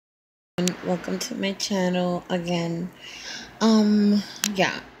And welcome to my channel again. Um,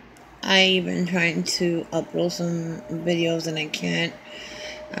 yeah, I've been trying to upload some videos and I can't.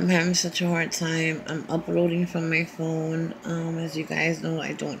 I'm having such a hard time. I'm uploading from my phone. As you guys know,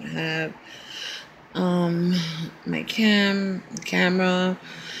 I don't have um my camera,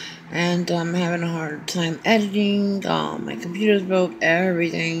 and I'm having a hard time editing. My computer's broke.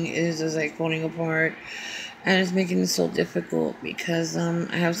 Everything is just like falling apart, and it's making it so difficult because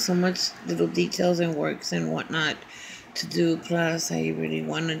I have so much little details and works and whatnot to do. Plus, I really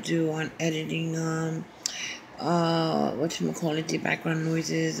want to do on editing whatchamacallit, the background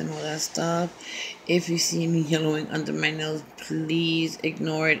noises and all that stuff. If you see me yellowing under my nails, please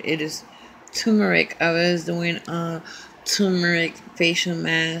ignore it. It is turmeric. I was doing a turmeric facial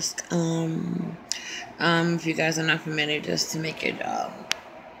mask. If you guys are not familiar, just to make it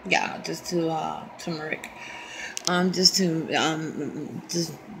yeah, just to turmeric. Just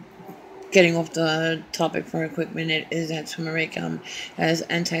getting off the topic for a quick minute, is that turmeric has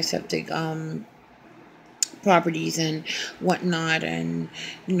antiseptic properties and whatnot, and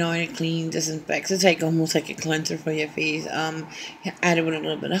it cleans, disinfects. It's like almost like a cleanser for your face. Added with a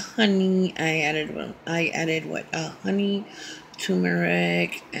little bit of honey. I added what honey,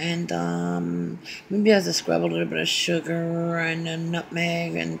 turmeric, and maybe as a scrub, a little bit of sugar and a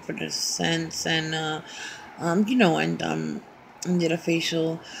nutmeg, and for the scents, and and did a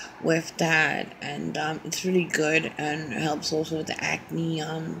facial with that, and it's really good, and it helps also with the acne,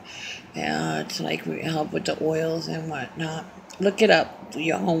 to like help with the oils and whatnot. Look it up, do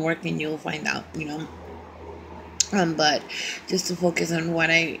your homework, and you'll find out. But just to focus on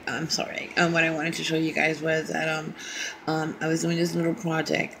I'm sorry, what I wanted to show you guys was that I was doing this little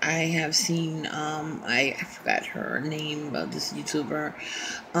project. I have seen I forgot her name, but this YouTuber,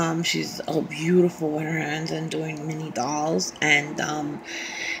 she's all beautiful with her hands and doing mini dolls, and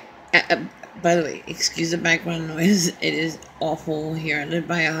by the way, excuse the background noise. It is awful here. I live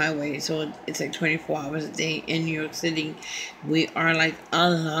by a highway, so it's like 24 hours a day in New York City. We are like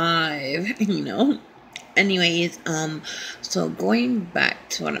alive. Anyways, so going back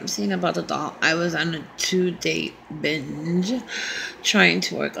to what I'm saying about the doll, I was on a 2-day binge trying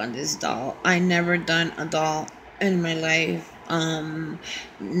to work on this doll. I never done a doll in my life.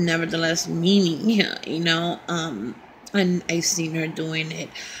 Nevertheless, meaning, and I seen her doing it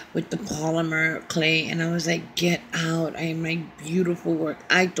with the polymer clay, and I was like, get out. I am like, beautiful work.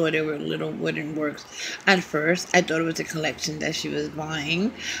 I thought they were little wooden works. At first, I thought it was a collection that she was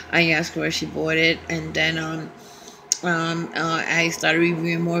buying. I asked her where she bought it, and then I started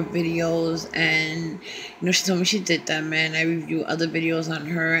reviewing more videos, and she told me she did that, man. I reviewed other videos on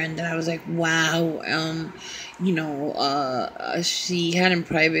her, and then I was like, wow. She had in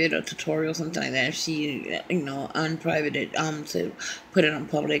private a tutorial, something like that. She, unprivate it, to put it on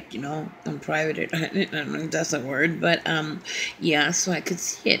public, unprivate it. I don't know if that's a word, but yeah, so I could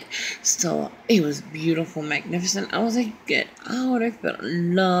see it. So it was beautiful, magnificent. I was like, get out. I felt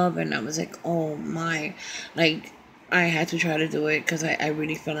love, and I was like, oh my, like, I had to try to do it because I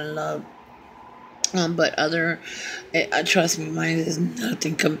really fell in love. But trust me, mine is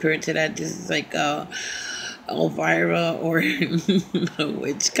nothing compared to that. This is like Elvira or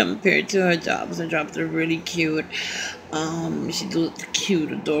which compared to her jobs. Her jobs are really cute. She does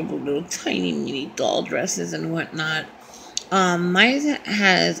cute, adorable little tiny mini doll dresses and whatnot. Mine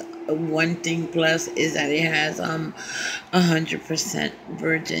has one thing plus is that it has 100%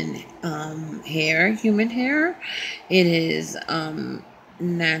 virgin hair, human hair. It is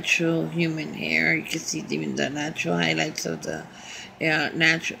natural human hair. You can see even the natural highlights of the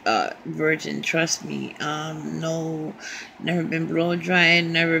natural virgin. Trust me. No, never been blow dried,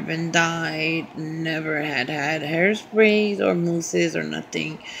 never been dyed, never had hairsprays or mousses or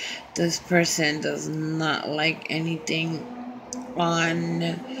nothing. This person does not like anything on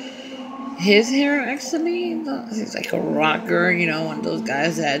his hair. Actually, he's like a rocker, one of those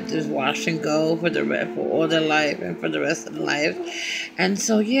guys that just wash and go for all their life and for the rest of their life. And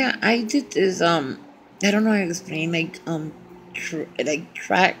so yeah, I did this I don't know how to explain, like like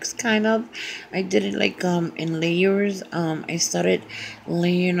tracks, kind of. I did it like in layers. I started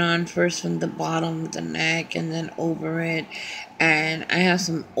laying on first from the bottom of the neck and then over it, and I have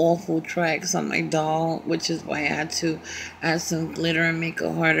some awful tracks on my doll, which is why I had to add some glitter and make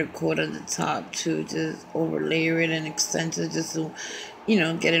a harder coat at the top to just overlay it and extend it, just to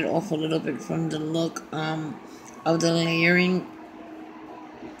get it off a little bit from the look of the layering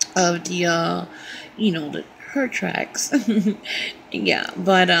of the the her tracks. Yeah,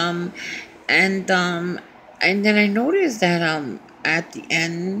 but and then I noticed that at the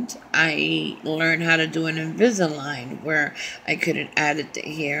end, I learned how to do an Invisalign where I couldn't add it to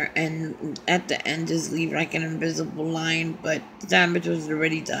here, and at the end just leave like an invisible line, but the damage was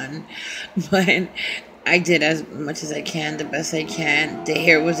already done. But I did as much as I can, the best I can. The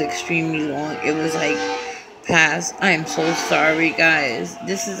hair was extremely long. It was like past. I am so sorry, guys.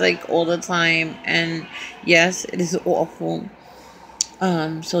 This is like all the time, and yes, it is awful.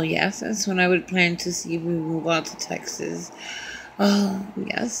 So yes, that's when I would plan to see if we move out to Texas. Oh,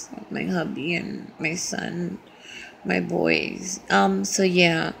 yes, my hubby and my son, my boys. So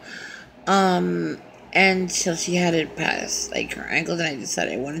yeah. Um, and so she had it past like her ankles, and I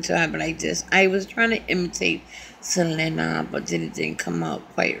decided I wanted to have it like this. I was trying to imitate Selena, but it didn't come out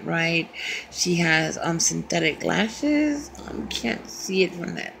quite right. She has synthetic lashes. Can't see it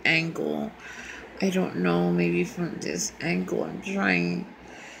from that angle. I don't know, maybe from this angle. I'm trying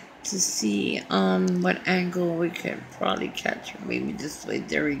to see what angle we could probably catch her. Maybe this way.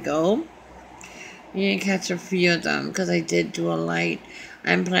 There we go. You can catch a few of them because I did do a light.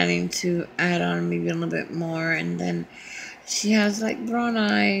 I'm planning to add on maybe a little bit more, and then she has like brown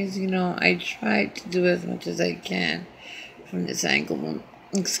eyes. You know, I tried to do as much as I can from this angle.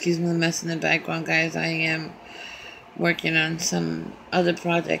 Excuse me, the mess in the background, guys. I am working on some other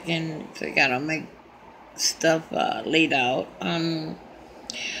project, and I got all my stuff laid out.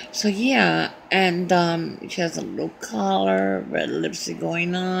 So yeah, and she has a little collar, red lipstick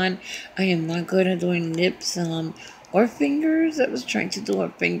going on. I am not good at doing lips or fingers. I was trying to do her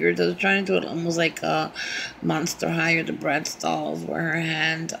fingers. I was trying to do it almost like a Monster High or the Bratz dolls, where her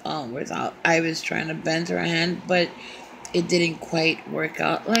hand was out. I was trying to bend her hand, but it didn't quite work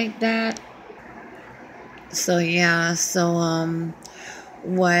out like that. So yeah, so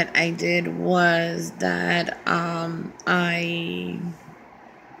what I did was that I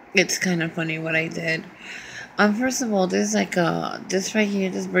it's kind of funny what I did. First of all, there's like this right here,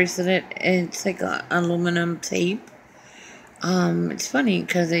 this bracelet. It's like a aluminum tape. It's funny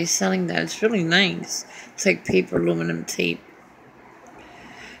because they're selling that. It's really nice. It's like paper aluminum tape,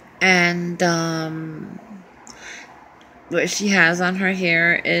 and what she has on her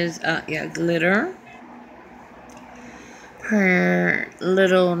hair is yeah, glitter. Her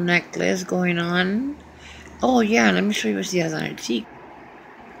little necklace going on. Oh yeah, let me show you what she has on her cheek.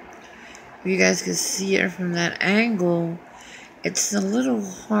 If you guys can see it from that angle, it's a little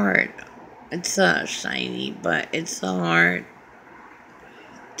hard. It's shiny, but it's a heart.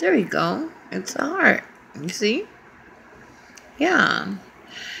 There we go. It's a heart. You see? Yeah.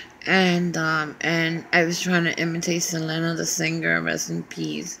 And I was trying to imitate Selena the singer, rest in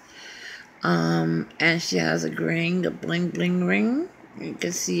peace. And she has a ring, a bling bling ring. You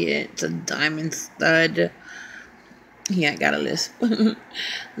can see it. It's a diamond stud. Yeah, I got a lisp.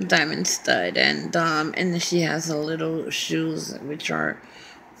 Diamond stud, and then she has a little shoes which are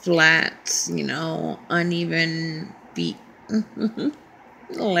flats, you know, uneven feet,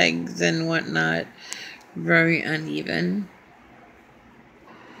 legs and whatnot, very uneven.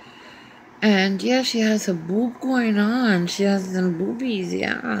 And yeah, she has a boob going on. She has some boobies,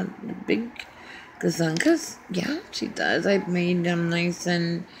 yeah, the big gazunkas. Yeah, she does. I made them nice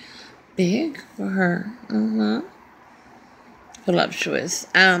and big for her. Voluptuous.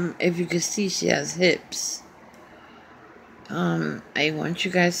 If you could see, she has hips. I want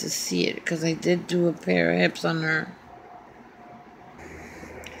you guys to see it because I did do a pair of hips on her.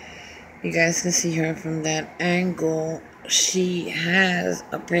 You guys can see her from that angle. She has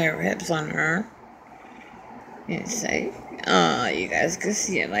a pair of hips on her. It's like, you guys can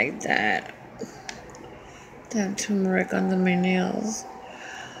see it like that. That turmeric under my nails.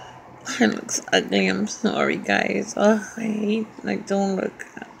 It looks ugly. I'm sorry, guys. Oh, I hate, like, don't look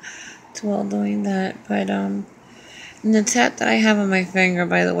too well doing that. But, and the tat that I have on my finger,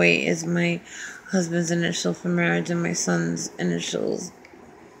 by the way, is my husband's initial for marriage and my son's initials.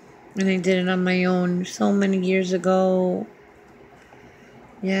 And I did it on my own so many years ago.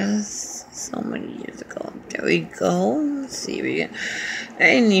 Yes, so many years ago. There we go. Let's see.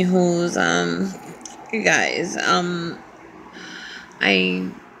 Anywho's, you guys,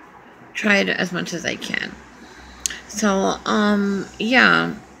 I tried as much as I can. So,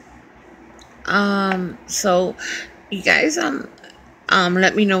 yeah. So, you guys,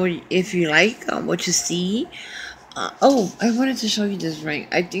 let me know if you like what you see. Oh, I wanted to show you this ring.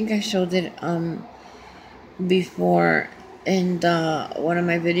 I think I showed it before in one of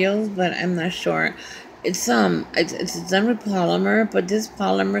my videos, but I'm not sure. It's it's done with polymer, but this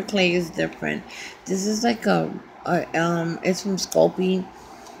polymer clay is different. This is like it's from Sculpey.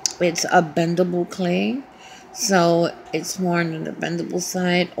 It's a bendable clay, so it's more on the bendable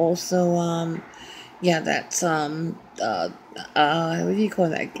side. Also, Yeah, that's what do you call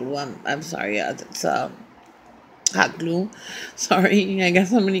that glue? I'm sorry. Yeah, that's hot glue. Sorry, I got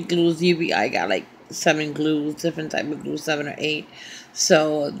so many glues. I got like 7 glues, different type of glue, 7 or 8.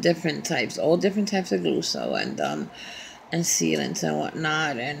 So different types, all different types of glue. So and sealants and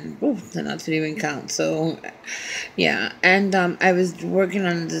whatnot, and not to even count. So yeah, and I was working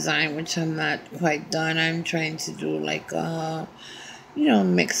on a design which I'm not quite done. I'm trying to do like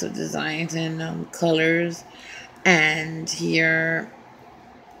mix of designs and colors. And here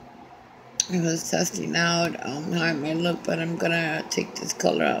I was testing out how it may look, but I'm gonna take this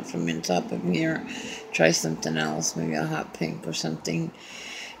color out from in top of here, try something else, maybe a hot pink or something.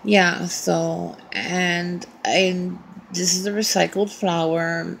 Yeah, so this is a recycled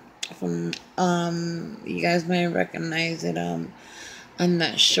flower from you guys may recognize it. I'm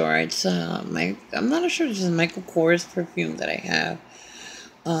not sure. It's I'm not sure it's just Michael Kors perfume that I have.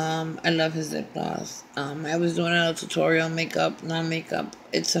 I love his lip gloss. I was doing a tutorial, makeup, non makeup.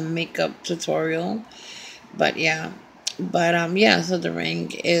 It's a makeup tutorial, but yeah, yeah. So the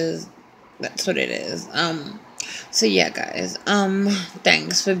ring is that's what it is. So yeah, guys.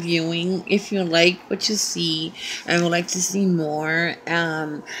 Thanks for viewing. If you like what you see and would like to see more,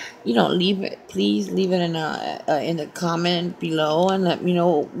 leave it. Please leave it in the comment below and let me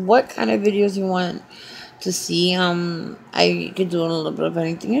know what kind of videos you want to see. I could do a little bit of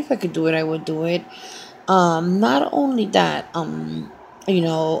anything. If I could do it, I would do it. Not only that, you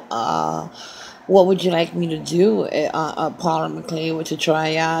know, uh, what would you like me to do? Paula McClay, what to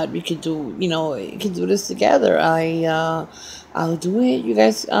try out? We could do, you could do this together. I'll do it. You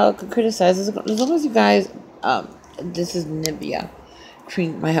guys could criticize as long as you guys. This is Nivea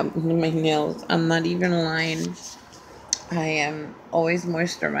cream my nails. I'm not even lying. I am always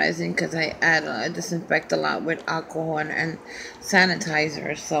moisturizing because I disinfect a lot with alcohol and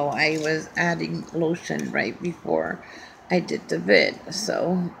sanitizer. So I was adding lotion right before I did the vid.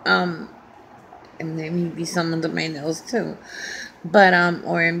 So and maybe some under my nails too, but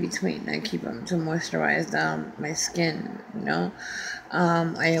or in between. I keep them to moisturize my skin.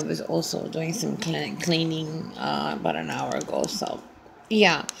 I was also doing some cleaning about an hour ago. So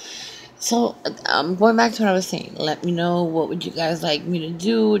yeah. So, going back to what I was saying, let me know what would you guys like me to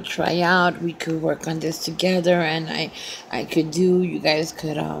do, try out. We could work on this together, and I could do. You guys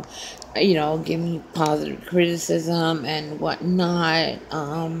could, give me positive criticism and whatnot.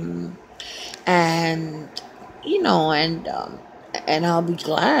 And you know, and I'll be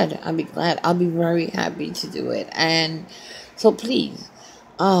glad. I'll be glad. I'll be very happy to do it. And so, please,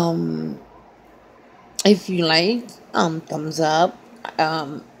 um, if you like, thumbs up.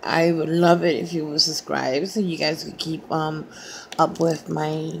 I would love it if you would subscribe so you guys could keep up with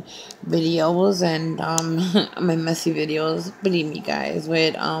my videos and my messy videos. Believe me, guys,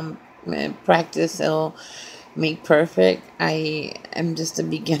 with practice it'll make perfect. I am just a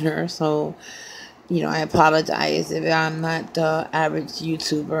beginner, so I apologize if I'm not the average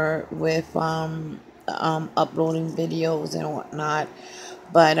YouTuber with uploading videos and whatnot.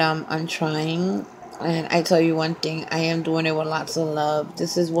 But I'm trying, and I tell you one thing, I am doing it with lots of love.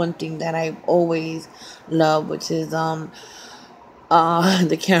 This is one thing that I always love, which is the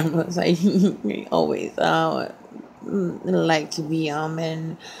cameras. I always like to be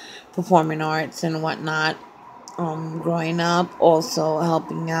in performing arts and whatnot. Growing up, also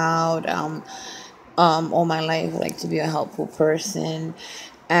helping out. All my life, I like to be a helpful person,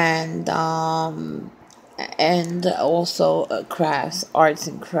 and also crafts, arts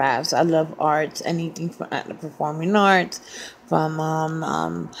and crafts. I love arts, anything from the performing arts,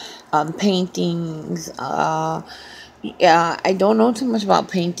 from paintings. Yeah, I don't know too much about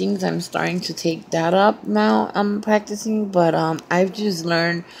paintings. I'm starting to take that up now. I'm practicing, but I've just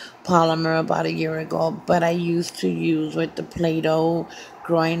learned polymer about a year ago. But I used to use with the Play-Doh.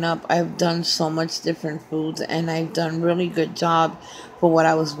 Growing up, I've done so much different foods, and I've done really good job for what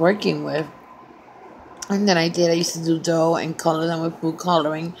I was working with. And then I used to do dough and color them with food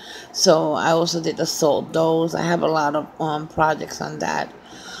coloring. So I also did the salt doughs. I have a lot of projects on that.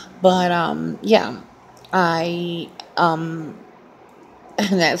 But yeah, I and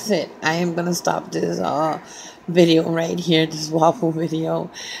that's it. I am gonna stop this video right here, this waffle video,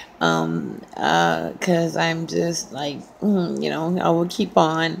 cause I'm just like, I will keep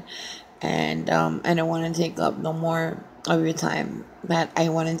on, and I don't want to take up no more of your time. But I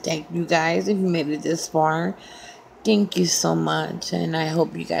want to thank you guys if you made it this far. Thank you so much, and I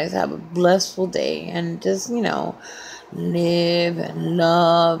hope you guys have a blissful day and just live and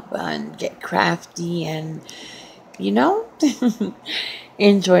love and get crafty and you know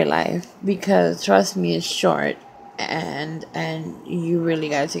enjoy life, because trust me, it's short, and you really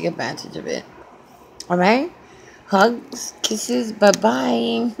got to take advantage of it. All right? Hugs, kisses, bye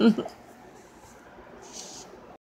bye.